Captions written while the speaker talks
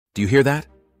Do you hear that?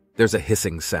 There's a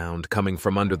hissing sound coming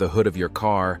from under the hood of your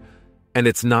car, and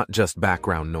it's not just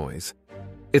background noise.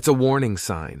 It's a warning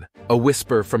sign, a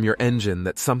whisper from your engine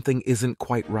that something isn't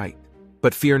quite right.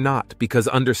 But fear not, because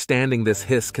understanding this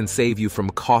hiss can save you from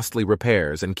costly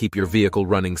repairs and keep your vehicle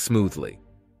running smoothly.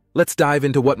 Let's dive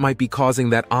into what might be causing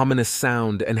that ominous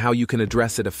sound and how you can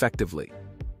address it effectively.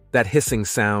 That hissing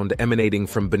sound emanating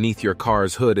from beneath your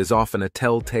car's hood is often a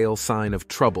telltale sign of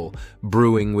trouble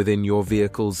brewing within your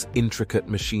vehicle's intricate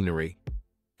machinery.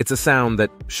 It's a sound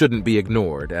that shouldn't be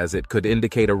ignored, as it could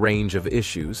indicate a range of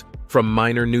issues, from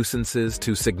minor nuisances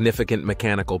to significant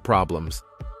mechanical problems.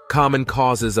 Common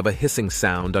causes of a hissing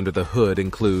sound under the hood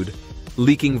include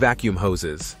leaking vacuum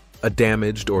hoses. A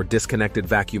damaged or disconnected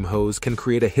vacuum hose can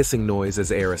create a hissing noise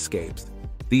as air escapes.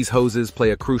 These hoses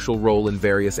play a crucial role in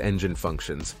various engine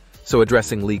functions, so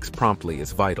addressing leaks promptly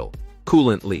is vital.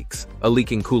 Coolant leaks. A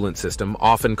leaking coolant system,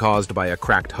 often caused by a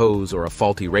cracked hose or a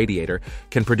faulty radiator,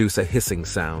 can produce a hissing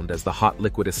sound as the hot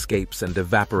liquid escapes and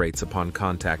evaporates upon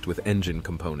contact with engine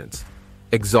components.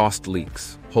 Exhaust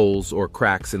leaks. Holes or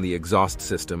cracks in the exhaust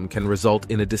system can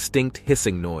result in a distinct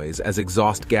hissing noise as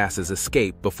exhaust gases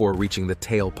escape before reaching the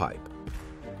tailpipe.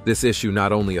 This issue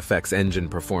not only affects engine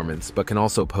performance, but can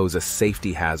also pose a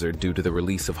safety hazard due to the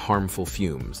release of harmful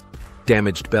fumes.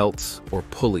 Damaged belts or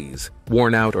pulleys.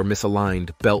 Worn out or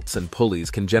misaligned belts and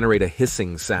pulleys can generate a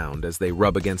hissing sound as they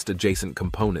rub against adjacent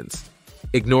components.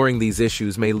 Ignoring these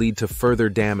issues may lead to further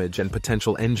damage and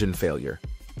potential engine failure.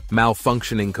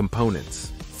 Malfunctioning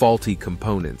components. Faulty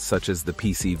components such as the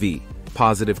PCV,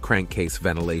 positive crankcase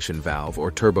ventilation valve,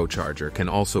 or turbocharger can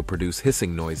also produce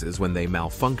hissing noises when they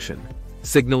malfunction,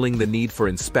 signaling the need for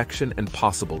inspection and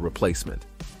possible replacement.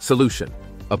 Solution.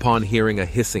 Upon hearing a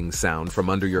hissing sound from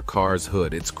under your car's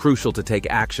hood, it's crucial to take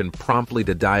action promptly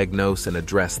to diagnose and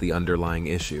address the underlying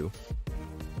issue.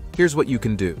 Here's what you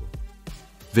can do.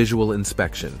 Visual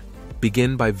inspection.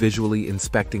 Begin by visually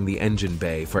inspecting the engine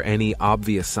bay for any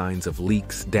obvious signs of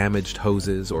leaks, damaged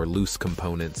hoses, or loose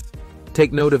components.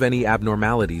 Take note of any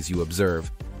abnormalities you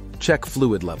observe. Check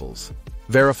fluid levels.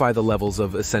 Verify the levels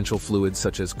of essential fluids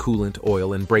such as coolant,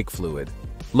 oil, and brake fluid.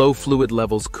 Low fluid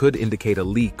levels could indicate a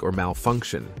leak or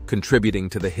malfunction, contributing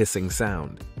to the hissing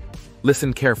sound.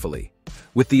 Listen carefully.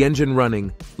 With the engine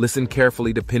running, listen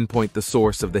carefully to pinpoint the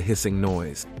source of the hissing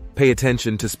noise. Pay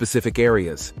attention to specific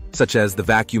areas, such as the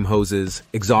vacuum hoses,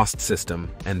 exhaust system,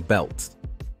 and belts.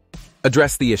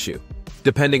 Address the issue.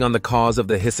 Depending on the cause of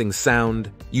the hissing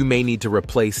sound, you may need to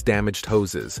replace damaged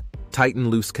hoses, tighten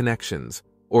loose connections,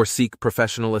 or seek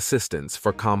professional assistance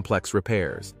for complex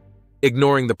repairs.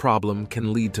 Ignoring the problem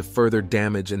can lead to further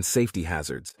damage and safety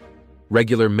hazards.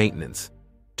 Regular maintenance.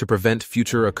 To prevent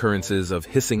future occurrences of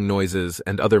hissing noises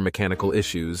and other mechanical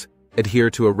issues, adhere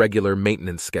to a regular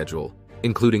maintenance schedule,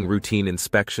 including routine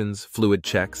inspections, fluid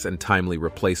checks, and timely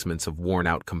replacements of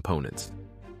worn-out components.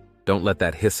 Don't let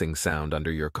that hissing sound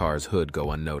under your car's hood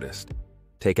go unnoticed.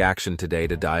 Take action today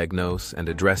to diagnose and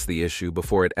address the issue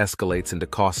before it escalates into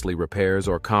costly repairs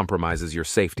or compromises your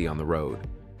safety on the road.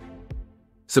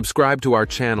 Subscribe to our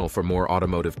channel for more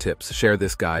automotive tips, share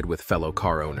this guide with fellow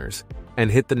car owners, and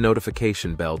hit the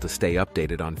notification bell to stay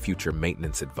updated on future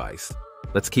maintenance advice.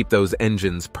 Let's keep those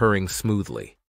engines purring smoothly.